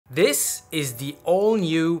This is the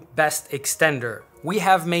all-new Best Extender. We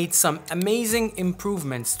have made some amazing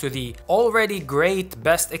improvements to the already great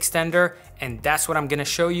Best Extender, and that's what I'm gonna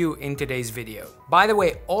show you in today's video. By the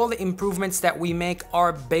way, all the improvements that we make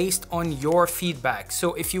are based on your feedback.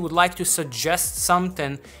 So if you would like to suggest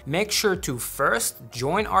something, make sure to first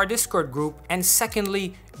join our Discord group, and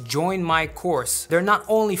secondly, join my course. They're not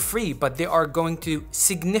only free, but they are going to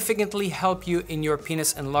significantly help you in your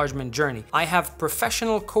penis enlargement journey. I have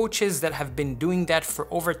professional coaches that have been doing that for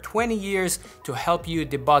over 20 years to help you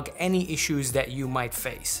debug any issues that you might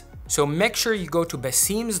face. So make sure you go to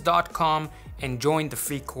baseems.com and join the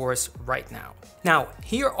free course right now. Now,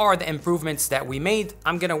 here are the improvements that we made.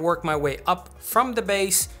 I'm gonna work my way up from the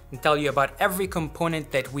base and tell you about every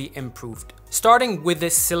component that we improved. Starting with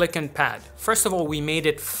this silicone pad. First of all, we made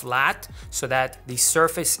it flat so that the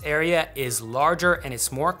surface area is larger and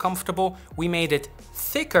it's more comfortable. We made it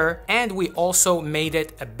thicker and we also made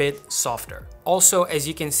it a bit softer. Also, as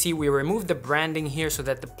you can see, we removed the branding here so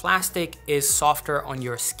that the plastic is softer on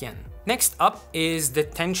your skin. Next up is the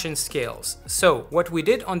tension scales. So what we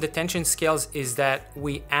did on the tension scales is that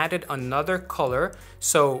we added another color.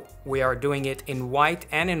 So we are doing it in white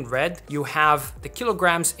and in red. You have the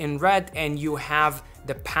kilograms in red and you have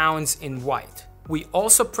the pounds in white. We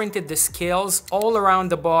also printed the scales all around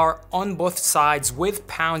the bar on both sides with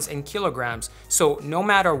pounds and kilograms. So no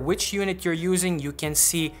matter which unit you're using, you can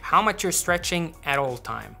see how much you're stretching at all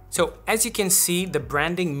time. So as you can see, the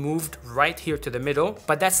branding moved right here to the middle,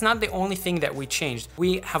 but that's not the only thing that we changed.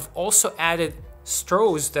 We have also added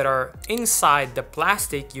straws that are inside the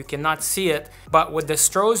plastic. You cannot see it, but what the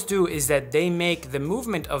straws do is that they make the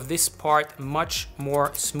movement of this part much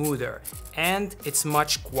more smoother and it's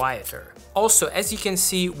much quieter. Also, as you can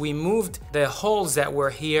see, we moved the holes that were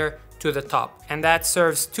here to the top, and that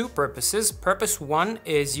serves two purposes. Purpose one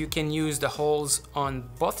is you can use the holes on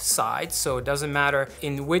both sides, so it doesn't matter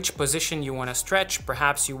in which position you want to stretch.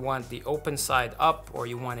 Perhaps you want the open side up or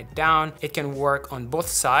you want it down. It can work on both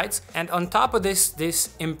sides. And on top of this,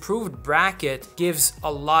 this improved bracket gives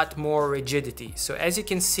a lot more rigidity. So as you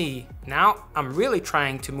can see, now I'm really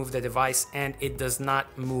trying to move the device and it does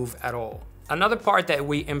not move at all. Another part that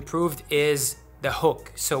we improved is the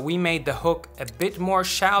hook. So we made the hook a bit more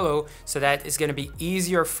shallow so that it's gonna be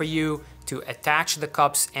easier for you to attach the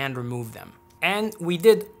cups and remove them. And we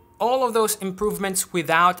did all of those improvements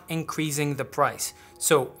without increasing the price.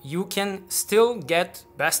 So you can still get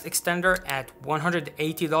Best Extender at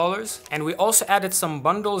 $180. And we also added some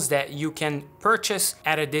bundles that you can purchase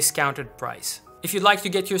at a discounted price. If you'd like to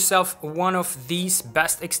get yourself one of these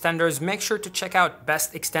Best Extenders, make sure to check out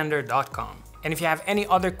bestextender.com. And if you have any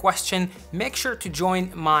other question, make sure to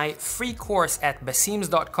join my free course at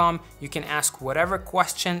baseems.com. You can ask whatever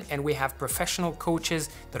question and we have professional coaches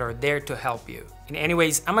that are there to help you. And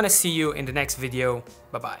anyways, I'm gonna see you in the next video.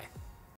 Bye-bye.